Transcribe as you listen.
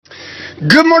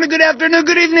Good morning, good afternoon,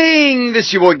 good evening. This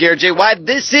is your boy Garrett J. White.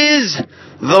 This is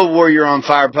the Warrior on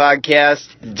Fire podcast,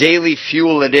 Daily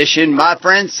Fuel Edition. My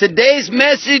friends, today's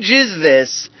message is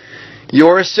this: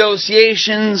 your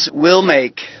associations will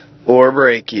make or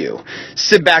break you.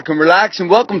 Sit back and relax, and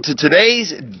welcome to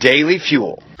today's Daily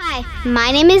Fuel. Hi,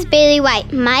 my name is Bailey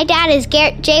White. My dad is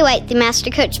Garrett J. White, the Master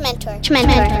Coach Mentor.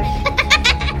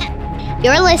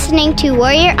 You're listening to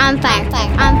Warrior on Fire.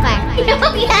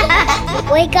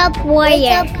 Wake up,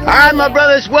 Warrior. All right, my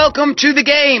brothers, welcome to the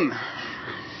game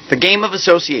of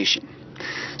association.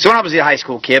 So when I was a high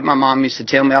school kid, my mom used to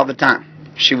tell me all the time.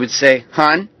 She would say,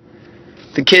 "Hon,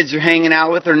 the kids you're hanging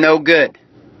out with are no good.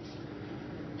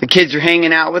 The kids you're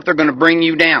hanging out with are going to bring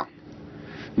you down."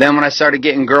 Then when I started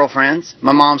getting girlfriends,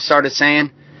 my mom started saying,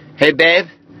 "Hey, babe,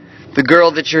 the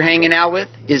girl that you're hanging out with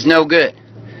is no good.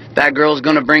 That girl's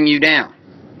going to bring you down."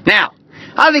 Now,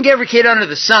 I think every kid under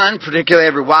the sun, particularly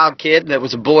every wild kid that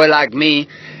was a boy like me,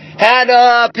 had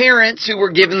parents who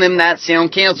were giving them that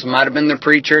sound counsel. Might have been their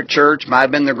preacher at church, might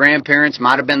have been their grandparents,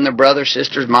 might have been their brothers,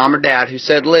 sisters, mom or dad, who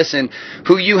said, "Listen,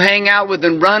 who you hang out with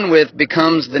and run with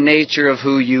becomes the nature of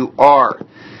who you are."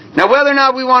 Now, whether or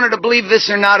not we wanted to believe this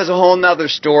or not is a whole nother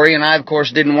story, and I, of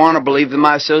course, didn't want to believe that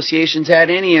my associations had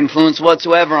any influence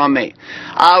whatsoever on me.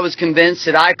 I was convinced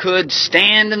that I could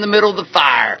stand in the middle of the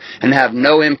fire and have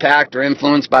no impact or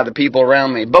influence by the people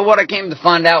around me. But what I came to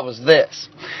find out was this.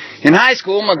 In high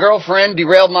school, my girlfriend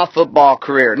derailed my football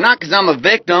career. Not because I'm a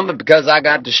victim, but because I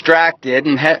got distracted,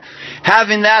 and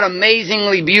having that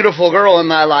amazingly beautiful girl in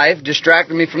my life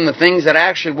distracted me from the things that I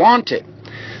actually wanted.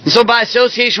 And so by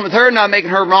association with her, not making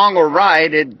her wrong or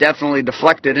right, it definitely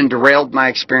deflected and derailed my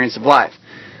experience of life.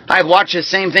 I've watched the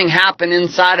same thing happen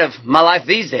inside of my life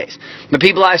these days. The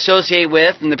people I associate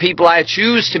with and the people I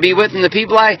choose to be with and the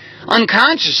people I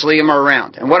unconsciously am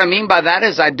around. And what I mean by that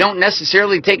is I don't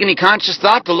necessarily take any conscious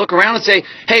thought to look around and say,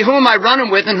 hey, who am I running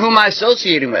with and who am I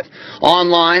associating with?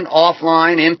 Online,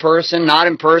 offline, in person, not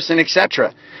in person,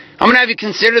 etc. I'm going to have you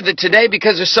consider that today,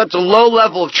 because there's such a low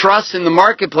level of trust in the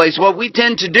marketplace, what we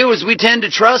tend to do is we tend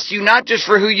to trust you not just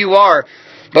for who you are,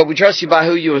 but we trust you by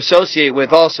who you associate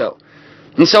with also.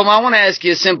 And so I want to ask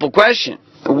you a simple question.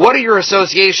 What are your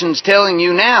associations telling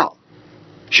you now?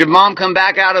 Should mom come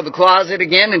back out of the closet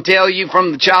again and tell you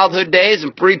from the childhood days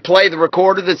and replay the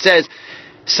recorder that says,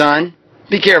 "Son,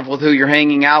 be careful with who you're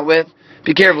hanging out with.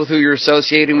 Be careful with who you're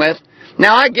associating with"?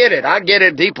 Now, I get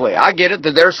it deeply. I get it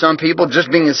that there are some people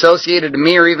just being associated to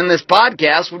me or even this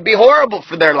podcast would be horrible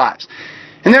for their lives.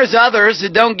 And there's others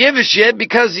that don't give a shit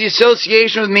because the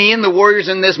association with me and the warriors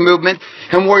in this movement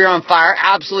and Warrior on Fire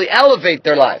absolutely elevate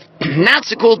their life. And that's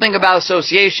the cool thing about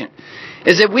association,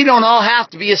 is that we don't all have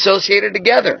to be associated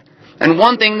together. And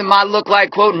one thing that might look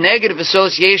like, quote, negative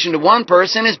association to one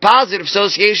person is positive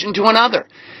association to another.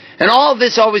 And all of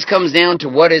this always comes down to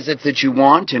what is it that you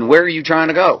want and where are you trying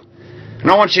to go. And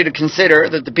I want you to consider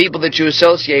that the people that you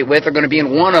associate with are going to be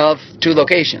in one of two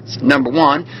locations. Number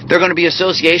one, they're going to be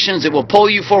associations that will pull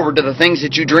you forward to the things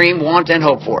that you dream, want, and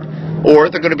hope for. Or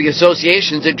they're going to be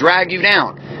associations that drag you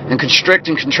down and constrict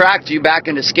and contract you back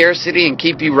into scarcity and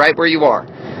keep you right where you are.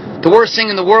 The worst thing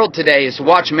in the world today is to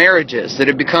watch marriages that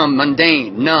have become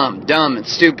mundane, numb, dumb, and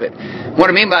stupid.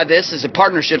 What I mean by this is that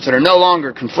partnerships that are no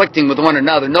longer conflicting with one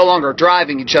another, no longer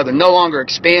driving each other, no longer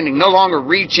expanding, no longer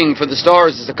reaching for the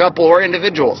stars as a couple or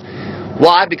individuals.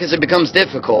 Why? Because it becomes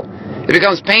difficult. It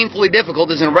becomes painfully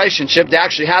difficult as a relationship to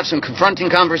actually have some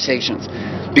confronting conversations.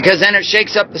 Because then it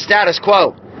shakes up the status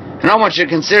quo. And I want you to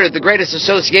consider the greatest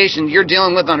association you're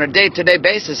dealing with on a day-to-day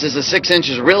basis is the 6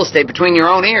 inches of real estate between your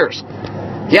own ears.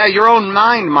 Yeah, your own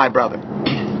mind, my brother.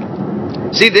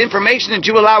 See, the information that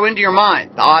you allow into your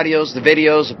mind, the audios, the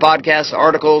videos, the podcasts, the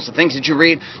articles, the things that you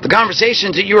read, the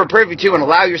conversations that you are privy to and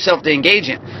allow yourself to engage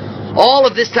in, all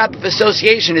of this type of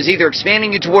association is either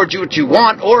expanding you towards what you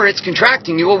want or it's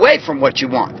contracting you away from what you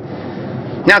want.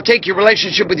 Now take your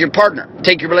relationship with your partner,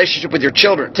 take your relationship with your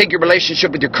children, take your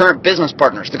relationship with your current business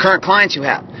partners, the current clients you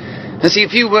have. And see, a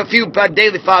few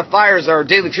Daily Fires or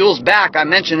Daily Fuels back, I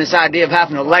mentioned this idea of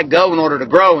having to let go in order to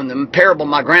grow, and the parable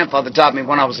my grandfather taught me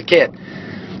when I was a kid.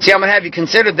 See, I'm going to have you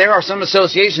consider there are some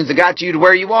associations that got you to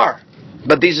where you are,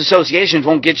 but these associations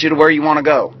won't get you to where you want to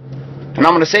go. And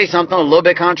I'm going to say something a little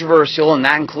bit controversial, and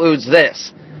that includes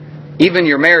this. Even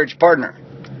your marriage partner.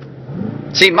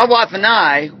 See, my wife and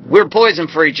I, we're poison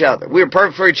for each other. We were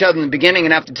perfect for each other in the beginning,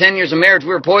 and after 10 years of marriage, we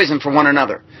were poison for one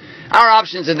another. Our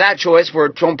options at that choice were,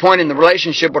 at one point in the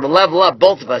relationship, were to level up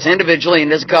both of us individually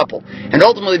and as a couple, and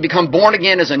ultimately become born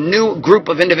again as a new group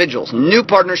of individuals, new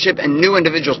partnership and new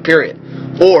individuals, period.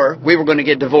 or we were going to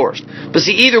get divorced. But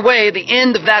see, either way, the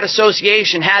end of that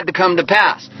association had to come to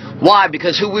pass. Why?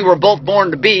 Because who we were both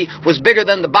born to be was bigger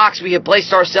than the box we had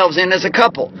placed ourselves in as a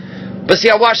couple. But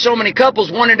see, I watch so many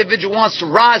couples, one individual wants to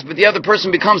rise, but the other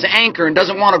person becomes an anchor and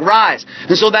doesn't want to rise.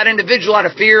 And so that individual, out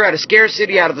of fear, out of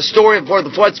scarcity, out of the story of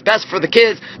what's best for the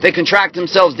kids, they contract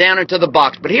themselves down into the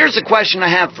box. But here's the question I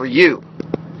have for you.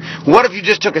 What if you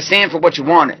just took a stand for what you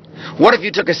wanted? What if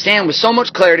you took a stand with so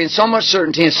much clarity and so much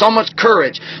certainty and so much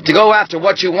courage to go after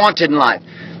what you wanted in life,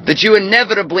 that you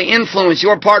inevitably influence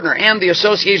your partner and the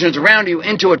associations around you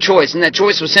into a choice? And that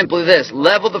choice was simply this: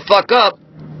 level the fuck up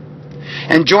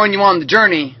and join you on the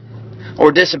journey,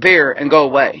 or disappear and go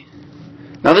away.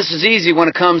 Now, this is easy when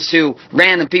it comes to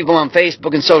random people on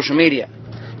Facebook and social media.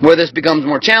 Where this becomes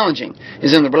more challenging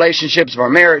is in the relationships of our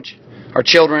marriage, our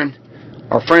children,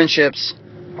 our friendships,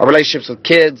 our relationships with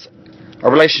kids, our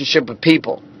relationship with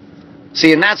people.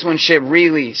 See, and that's when shit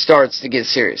really starts to get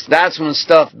serious. That's when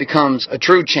stuff becomes a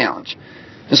true challenge.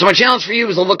 And so my challenge for you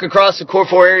is to look across the core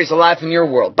 4 areas of life in your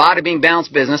world: body, being, balance,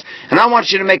 business. And I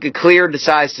want you to make a clear,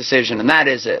 decisive decision, and that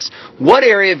is this: what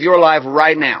area of your life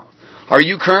right now are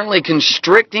you currently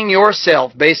constricting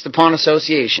yourself based upon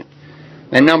association?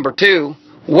 And number 2,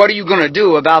 what are you going to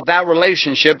do about that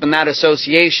relationship and that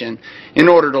association in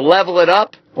order to level it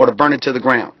up or to burn it to the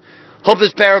ground? Hope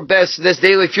this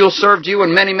daily fuel served you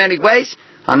in many, many ways.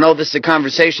 I know this is a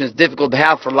conversation that's difficult to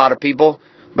have for a lot of people,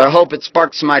 but I hope it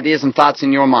sparks some ideas and thoughts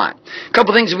in your mind. A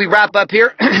couple things as we wrap up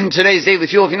here. Today's Daily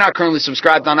Fuel. If you're not currently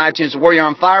subscribed on iTunes to Warrior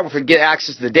on Fire, we'll get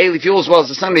access to the Daily Fuel as well as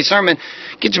the Sunday Sermon.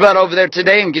 Get your butt over there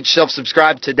today and get yourself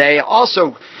subscribed today.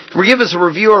 Also, give us a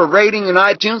review or a rating in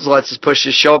iTunes. Let's us push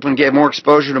this show up and get more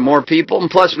exposure to more people. And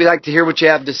plus, we like to hear what you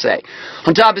have to say.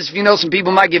 On top of this, if you know some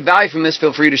people might get value from this,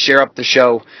 feel free to share up the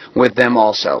show with them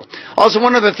also. Also,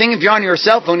 one other thing, if you're on your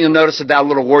cell phone, you'll notice that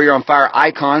little Warrior on Fire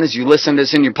icon as you listen to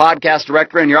this in your podcast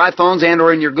directory, in your iPhones and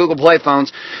or in your Google Play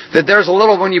phones, that there's a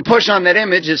little, when you push on that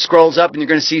image, it scrolls up and you're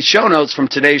going to see show notes from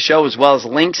today's show as well as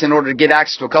links in order to get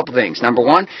access to a couple things. Number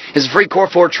 1 is a free Core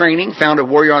 4 training found at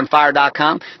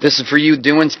warrioronfire.com. This is for you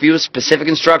doing few specific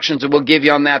instructions that we'll give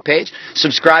you on that page.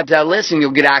 Subscribe to that list and you'll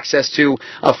get access to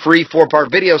a free 4-part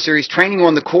video series training you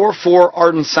on the Core 4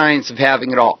 art and science of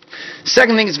having it all.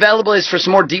 Second thing that's available is for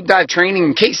some more deep dive training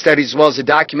and case studies as well as a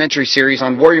documentary series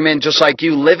on warrior men just like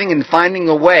you, living and finding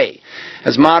a way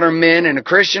as modern men in a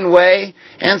Christian way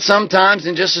and sometimes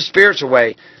in just a spiritual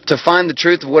way to find the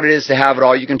truth of what it is to have it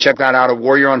all. You can check that out at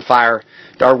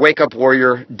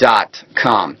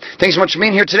warrioronfire.wakeupwarrior.com. Thanks so much for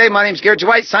being here today. My name is Garrett J.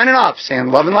 White, signing off, saying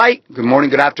love and light. Good morning,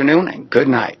 good afternoon, and good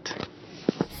night.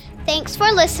 Thanks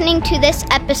for listening to this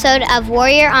episode of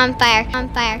Warrior on Fire.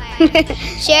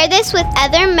 Share this with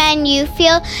other men you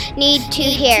feel need to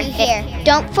hear.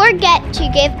 Don't forget to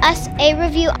give us a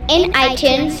review in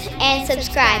iTunes and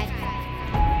subscribe.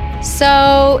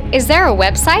 So, is there a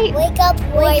website? Wake Up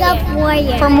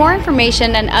Warrior. For more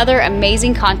information and other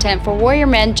amazing content for warrior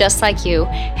men just like you,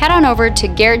 head on over to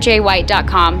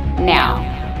GarrettJWhite.com now.